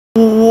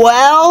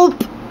Well,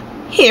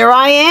 here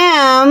I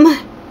am.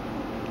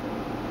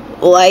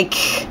 Like,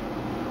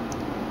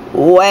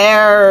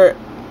 where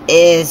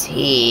is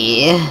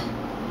he?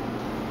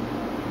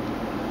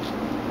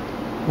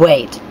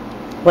 Wait,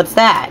 what's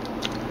that?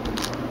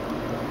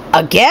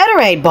 A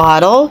Gatorade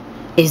bottle?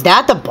 Is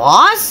that the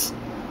boss?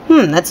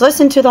 Let's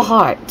listen to the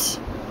heart.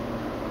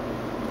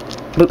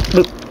 Boop,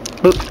 boop,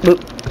 boop, boop,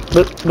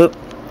 boop, boop.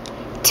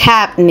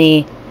 Tap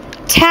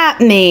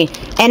me,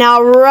 and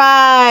I'll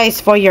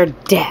rise for your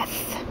death.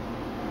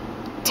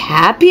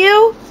 Tap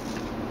you?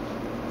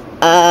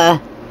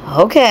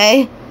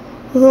 Okay.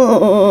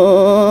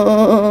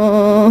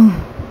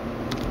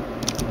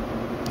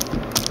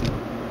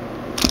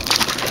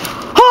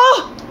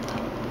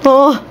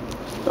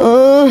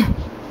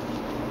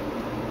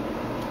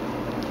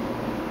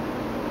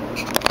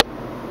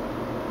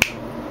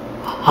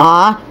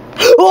 Huh?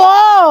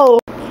 Whoa!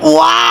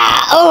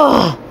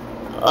 Wow!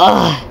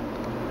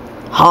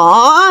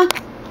 Huh?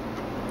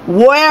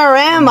 Where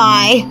am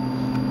I?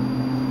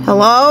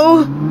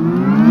 Hello?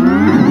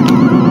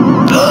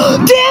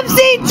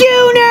 Dipsy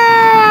Jr.!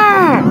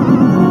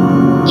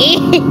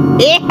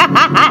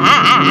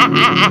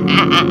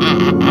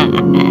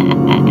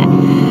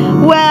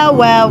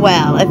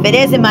 Well, if it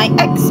isn't my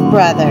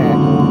ex-brother,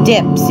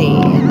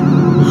 Dipsy.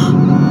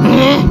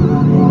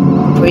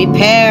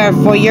 Prepare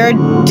for your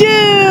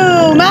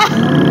doom!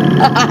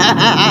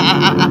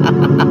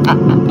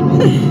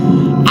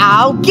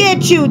 I'll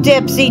get you,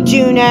 Dipsy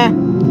Jr.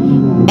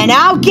 And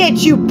I'll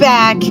get you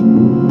back.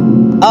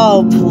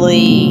 Oh,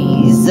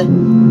 please.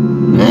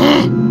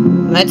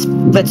 Let's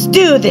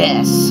do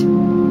this.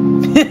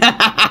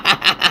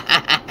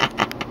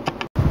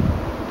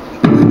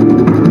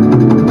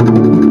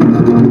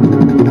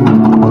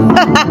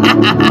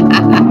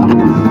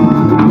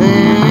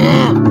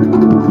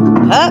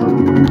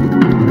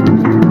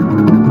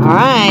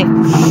 Alright.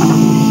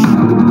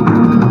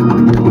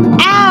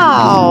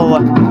 Ow!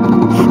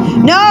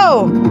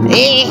 No!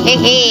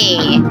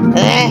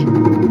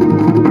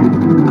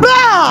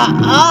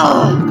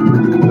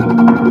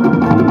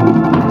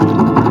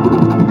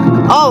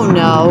 Oh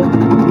no.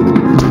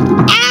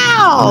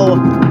 Ow!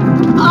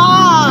 Oh,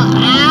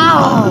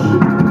 ow!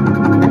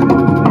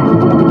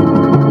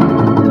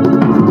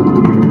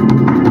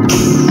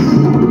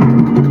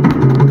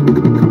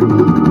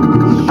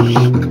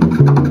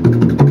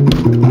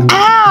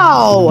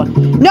 Ow!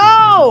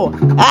 No!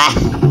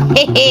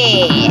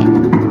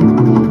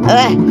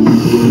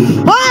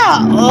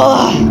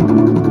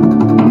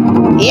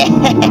 Yeah.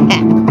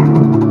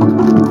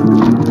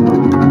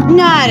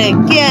 Not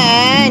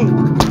again.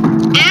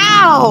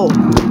 Ow!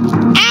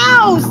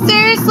 Ow!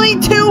 Seriously,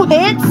 2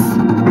 hits?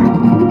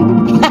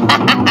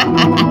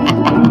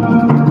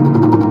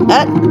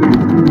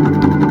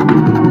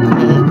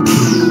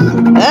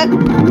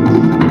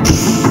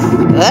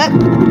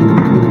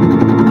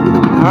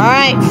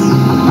 Alright.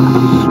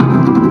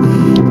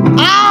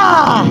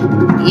 Ah!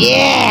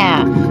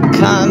 Yeah!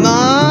 Come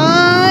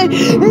on!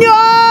 No!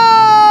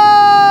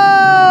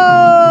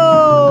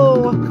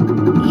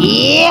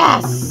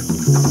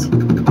 Yes!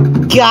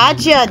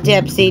 Gotcha,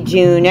 Dipsy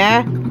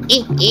Jr.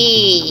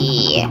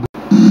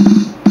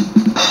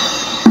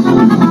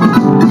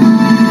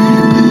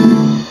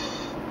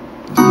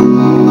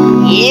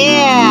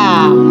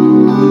 Yeah!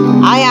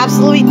 I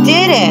absolutely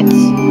did it!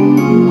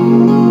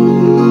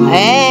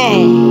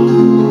 Hey!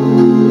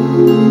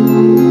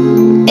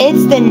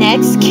 It's the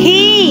next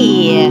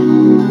key!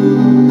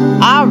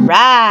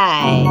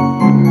 Alright!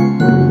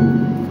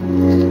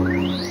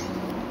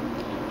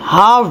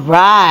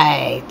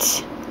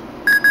 Alright!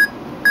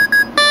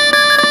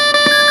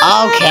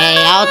 Okay,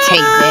 I'll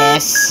take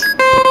this.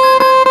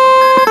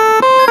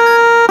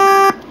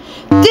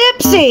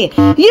 Dipsy!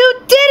 You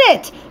did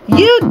it!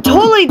 You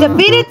totally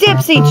defeated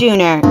Dipsy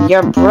Jr.,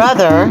 your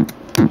brother.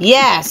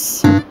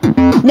 Yes.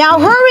 Now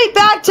hurry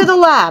back to the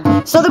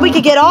lab so that we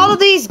can get all of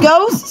these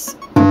ghosts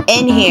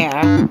in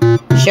here.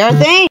 Sure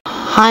thing.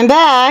 I'm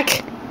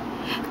back.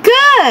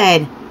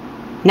 Good.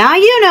 Now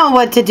you know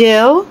what to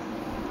do.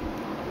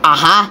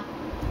 Uh-huh.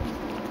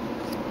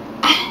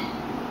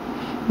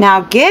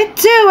 Now get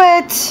to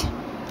it.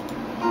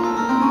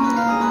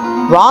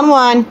 Wrong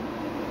one.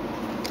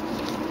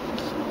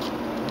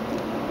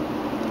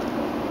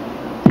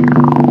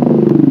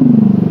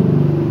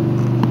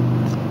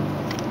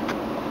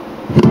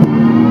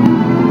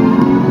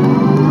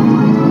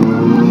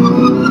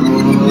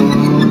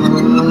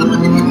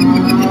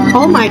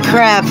 Oh my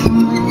crap.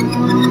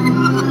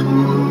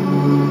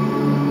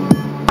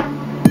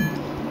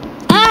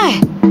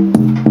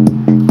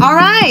 All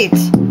right.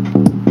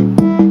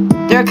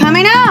 They're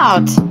coming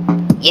out.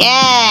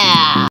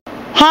 Yeah.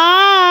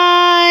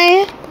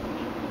 Hi.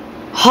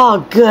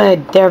 Oh,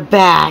 good. They're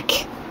back.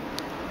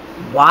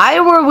 Why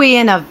were we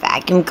in a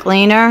vacuum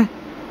cleaner?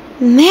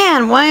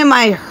 Man, why am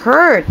I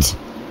hurt?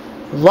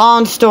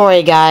 Long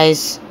story,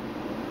 guys.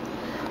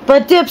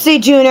 But Dipsy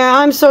Jr.,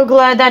 I'm so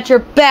glad that you're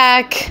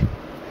back.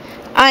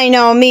 I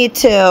know, me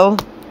too.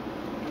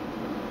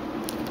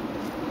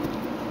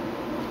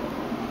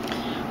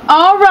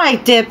 All right,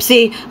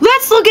 Dipsy.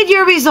 Let's look at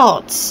your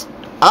results.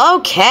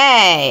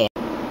 Okay.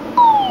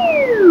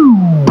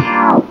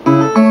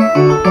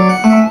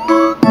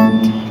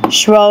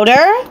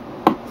 Schroeder,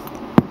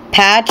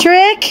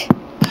 Patrick,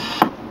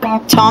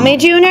 Tommy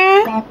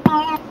Jr.,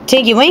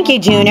 Tinky Winky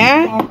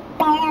Jr.,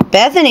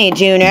 Bethany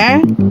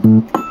Jr.,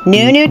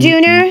 Nunu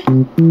Jr.,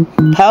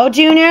 Poe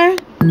Jr.,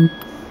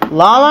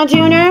 Lala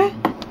Jr.,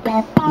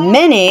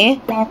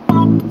 Minnie,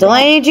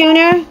 Delaney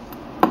Jr.,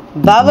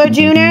 Butler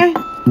Jr.,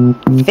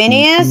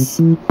 Phineas,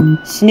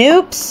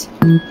 Snoops,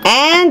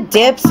 and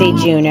Dipsy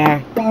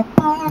Jr.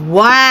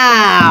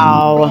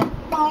 Wow!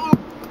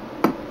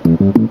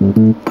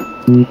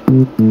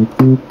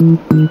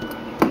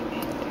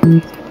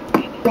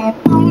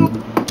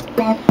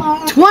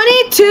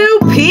 22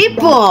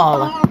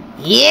 people!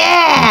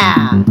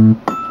 Yeah!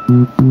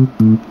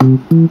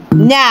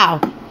 Now,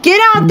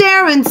 get out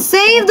there and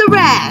save the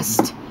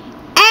rest!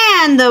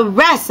 And the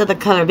rest of the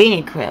Color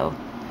Beanie crew.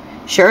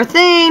 Sure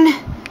thing.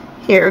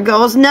 Here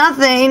goes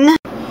nothing.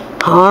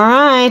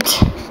 Alright.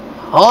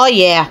 Oh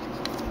yeah.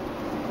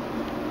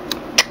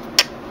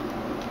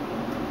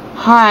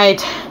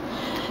 Alright.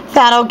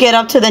 That'll get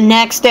up to the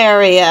next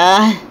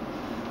area.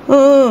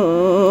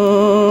 Ooh.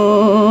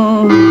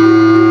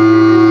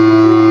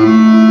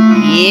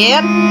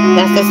 Yep.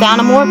 That's the sound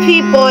of more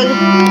people.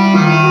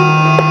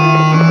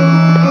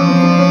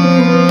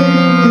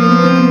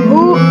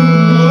 Who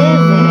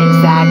is it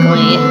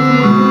exactly?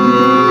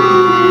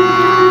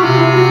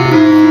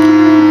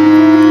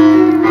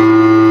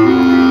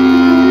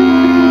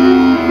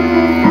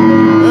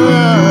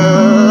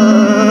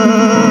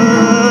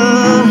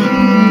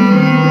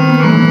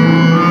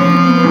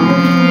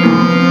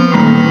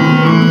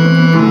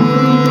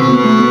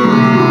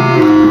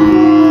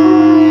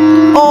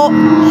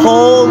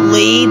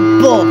 Holy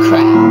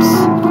bullcraps.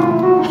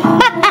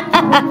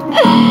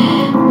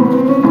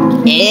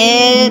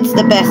 It's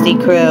the bestie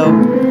crew.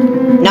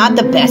 Not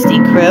the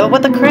bestie crew.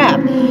 What the crap?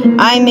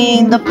 I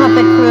mean the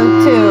puppet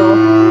crew too.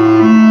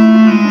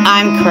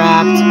 I'm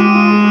crapped.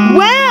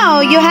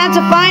 Well, you had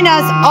to find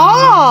us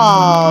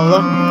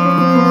all.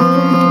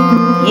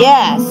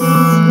 Yes.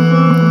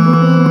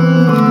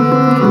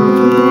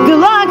 Good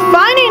luck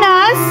finding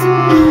us.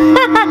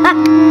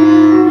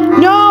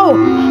 No.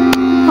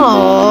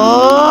 Oh.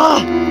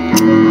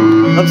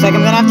 Looks like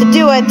I'm gonna have to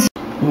do it.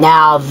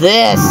 Now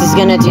this is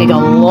gonna take a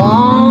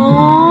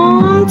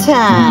long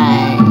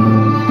time.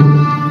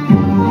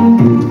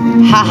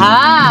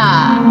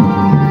 Ha-ha!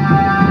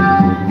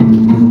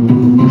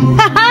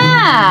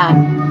 Ha-ha!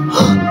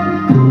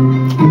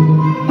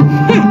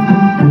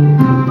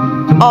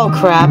 Oh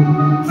crap.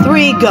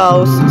 3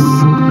 ghosts.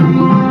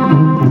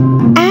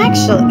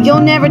 Actually,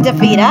 you'll never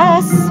defeat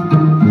us.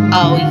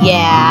 Oh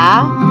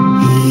yeah?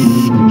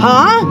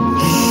 Huh?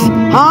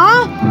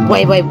 Huh?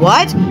 Wait,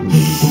 what?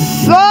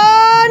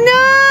 Oh,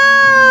 no!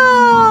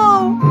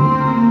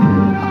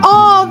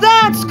 Oh,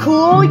 that's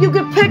cool. You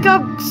can pick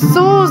up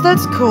souls.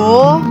 That's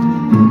cool.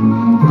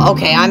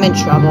 Okay, I'm in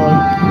trouble.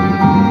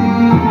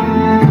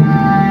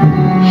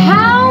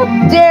 How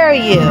dare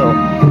you?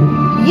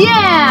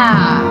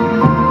 Yeah!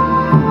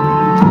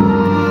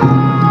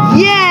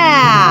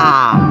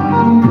 Yeah!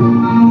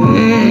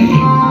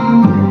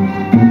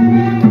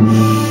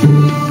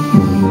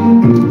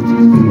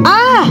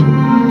 Ah!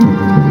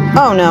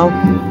 Oh, no.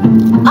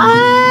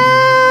 Ah!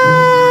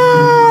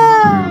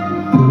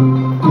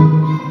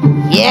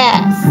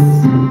 Yes!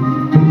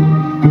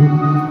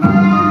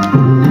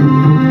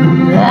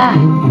 Ah.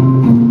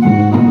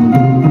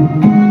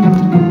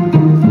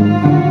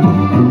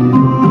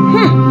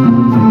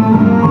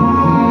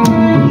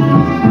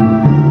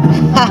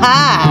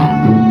 Haha!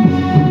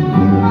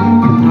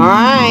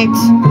 Alright.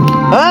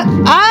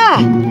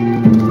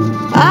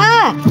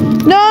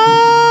 No!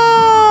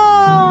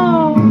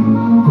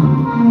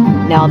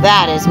 Now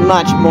that is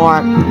much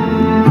more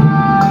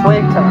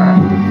quicker.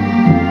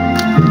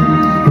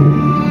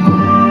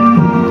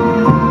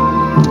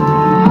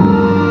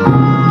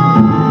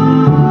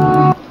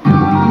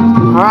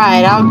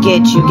 Alright, I'll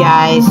get you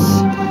guys.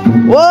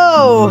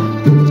 Whoa!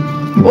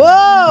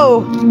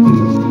 Whoa!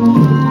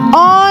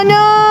 Oh no!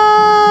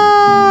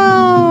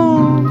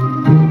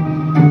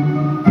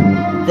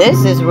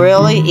 This is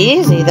really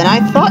easy than I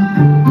thought.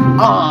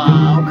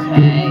 Oh,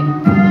 okay.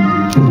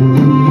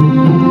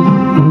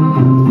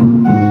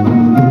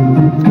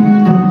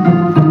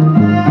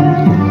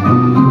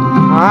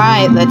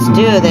 Alright, let's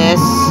do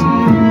this.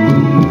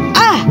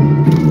 Ah!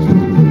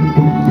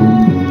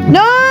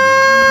 No!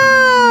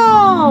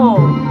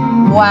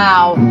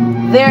 Wow,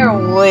 they're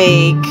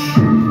weak.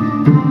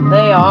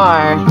 They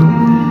are.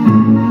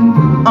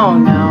 Oh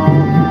no.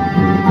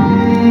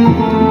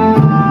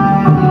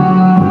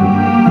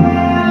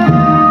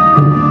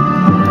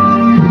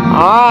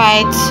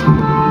 Alright.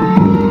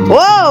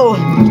 Whoa!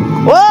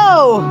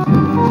 Whoa!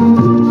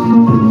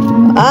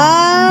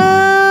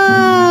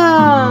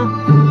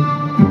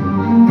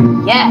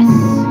 Yes.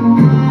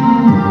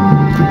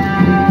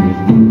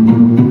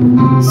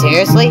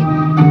 Seriously?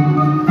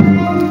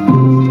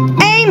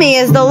 Amy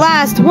is is the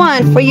last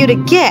one for you to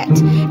get.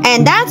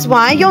 And that's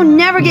why you'll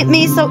never get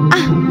me, so...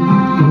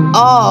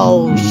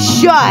 Oh,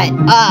 shut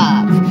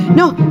up.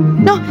 No,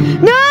 no,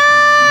 no!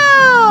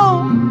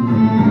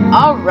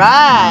 All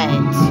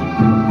right.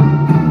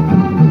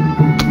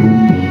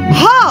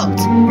 Halt!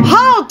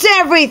 Halt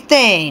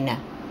everything!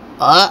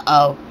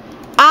 Uh-oh.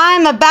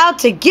 I'm about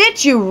to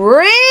get you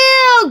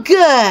real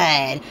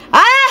good.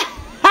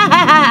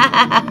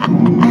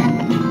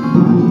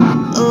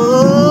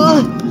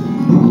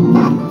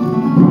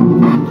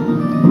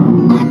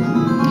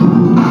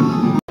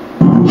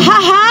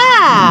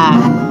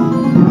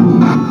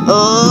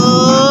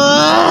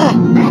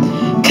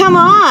 Come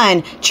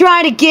on,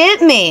 try to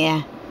get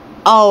me.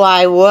 Oh,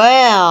 I will.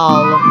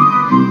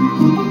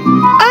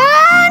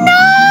 Ah,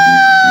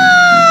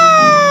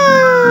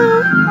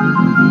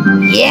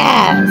 no!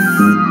 Yes.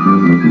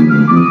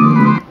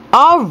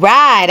 All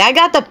right, I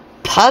got the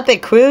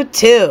puppet crew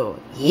too.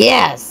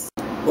 Yes.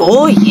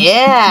 Oh,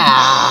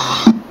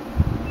 yeah.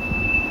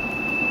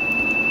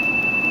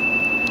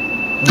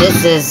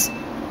 This is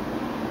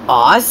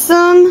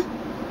awesome.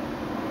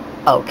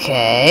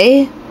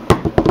 Okay.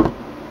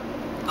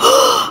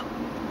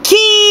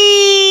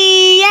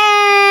 Key! Yay!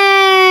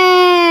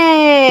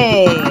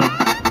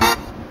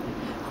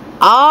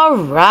 All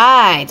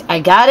right, I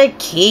got a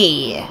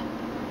key.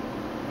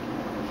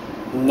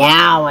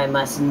 Now I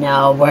must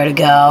know where to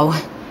go.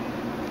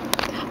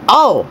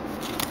 Oh!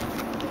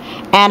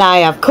 And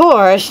I, of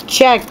course,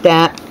 checked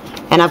them.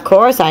 And, of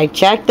course, I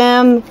checked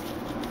them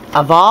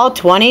of all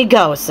 20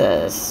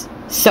 ghosts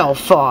so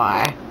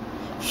far.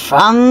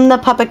 From the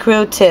puppet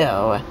crew, too.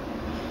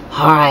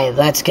 Alright,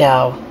 let's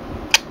go.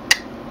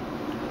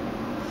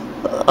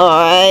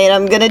 Alright,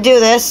 I'm gonna do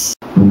this.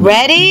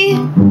 Ready?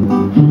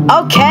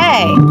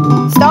 Okay.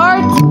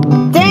 Start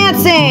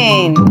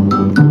dancing.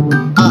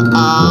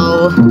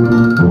 Uh-oh.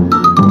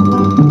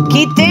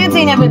 Keep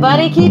dancing,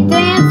 everybody. Keep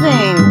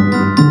dancing.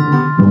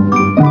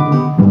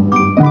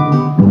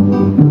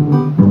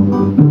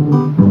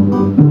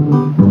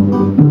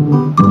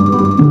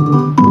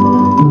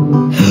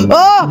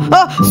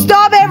 Oh,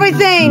 stop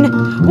everything.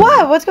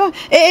 What? What's going on?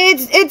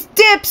 It's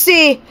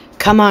Dipsy.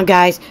 Come on,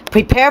 guys.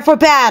 Prepare for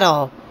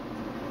battle.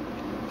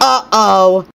 Uh-oh.